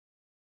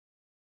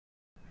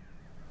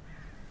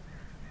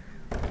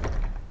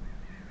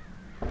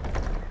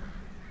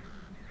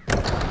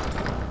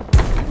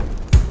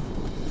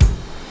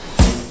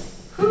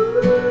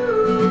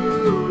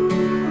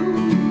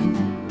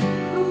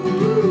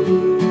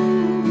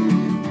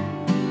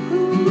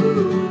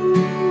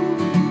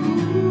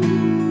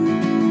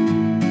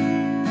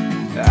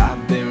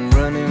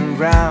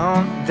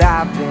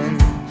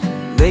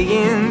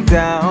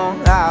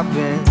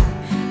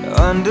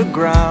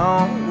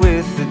ground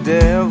with the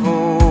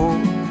devil.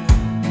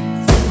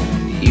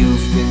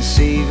 You've been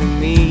saving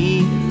me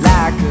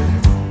like a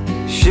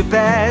ship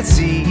at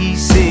sea,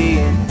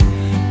 saying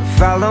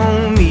follow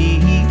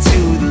me to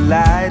the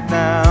light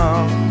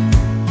now.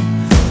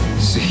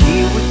 So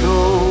here we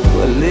go,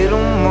 a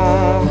little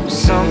more,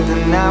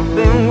 something I've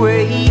been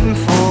waiting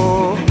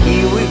for.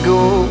 Here we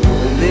go,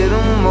 a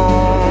little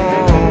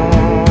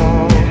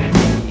more.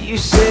 You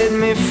set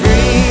me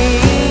free,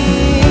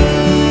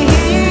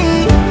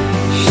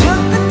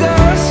 shook the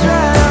dust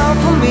right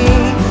off of me,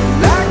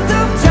 locked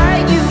up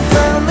tight, you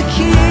found the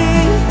key,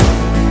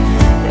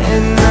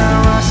 and now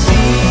I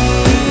see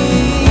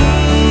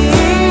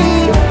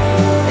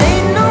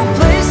ain't no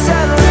place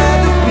I'd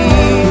rather be.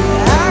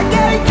 I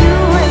got you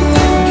and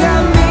you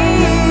got me.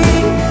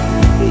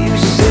 You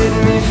set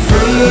me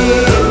free.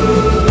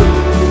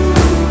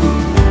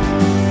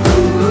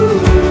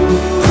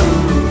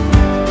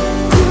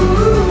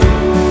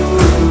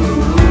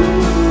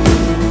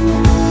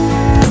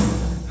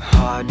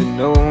 Hard to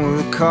know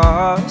the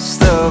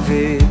cost of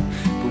it,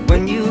 but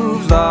when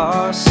you've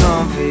lost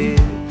some of it,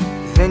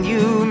 then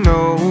you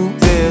know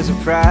there's a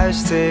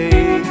price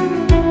tag.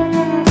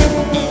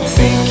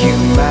 Think you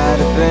might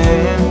have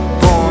been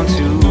born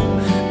to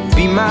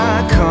be my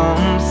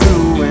come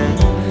through, and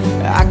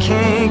I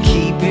can't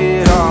keep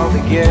it all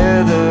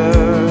together.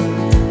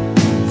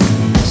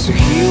 So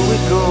here we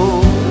go,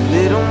 a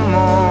little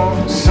more,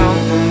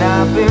 something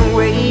I've been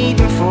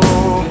waiting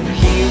for.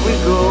 Here we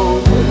go,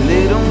 a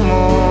little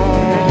more.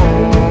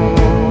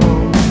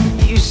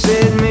 You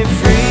set me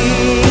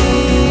free,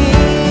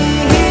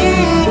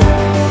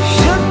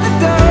 shook the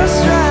dust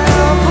right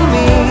off of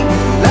me,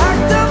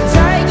 locked up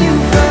tight, you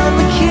found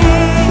the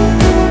key,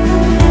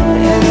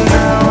 and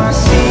now I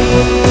see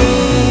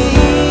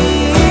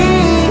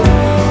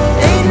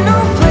ain't no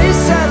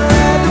place I'd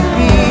rather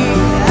be.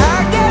 I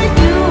got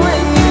you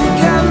and you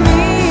got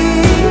me.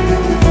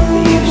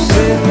 You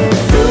set me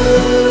free.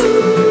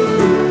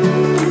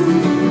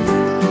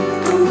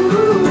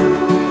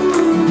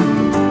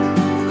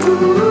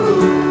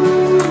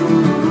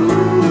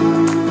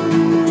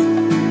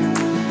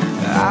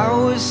 I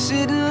was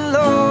sitting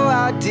low,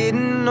 I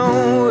didn't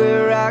know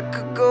where I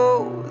could go.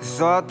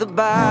 Thought the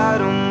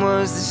bottom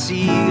was the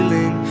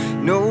ceiling,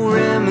 no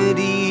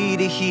remedy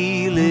to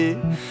heal it.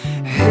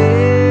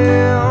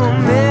 Hail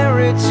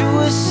Mary to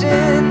a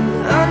sin,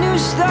 a new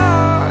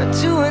start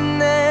to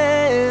an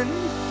end.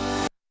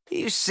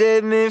 You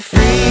set me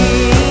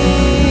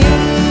free.